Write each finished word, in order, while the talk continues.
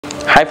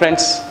Hi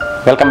friends,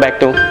 welcome back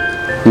to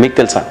Meeku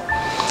Telusa.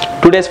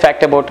 Today's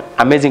fact about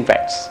amazing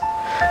facts.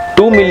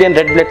 2 million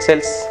red blood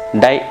cells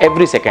die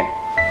every second.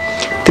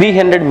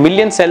 300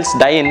 million cells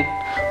die in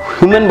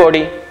human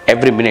body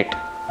every minute.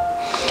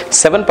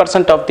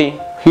 7% of the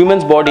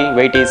human's body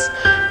weight is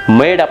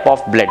made up of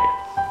blood.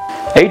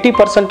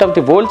 80% of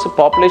the world's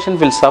population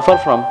will suffer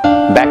from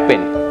back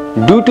pain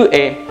due to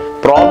a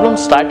problem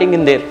starting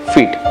in their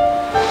feet.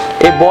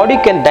 A body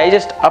can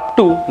digest up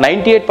to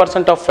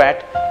 98% of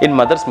fat in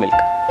mother's milk.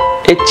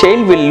 A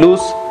child will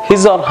lose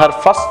his or her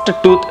first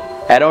tooth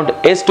around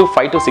age to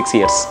 5 to 6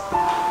 years.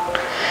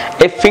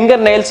 A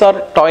fingernails or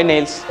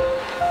toenails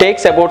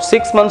takes about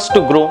 6 months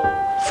to grow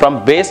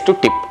from base to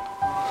tip.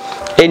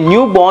 A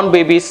newborn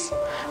baby's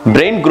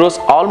brain grows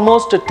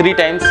almost 3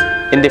 times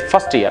in the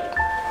first year.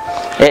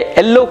 A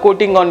yellow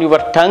coating on your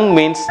tongue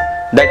means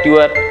that you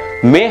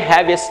may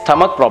have a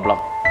stomach problem.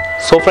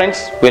 So friends,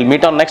 we'll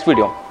meet on next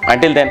video.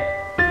 Until then,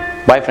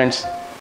 bye friends.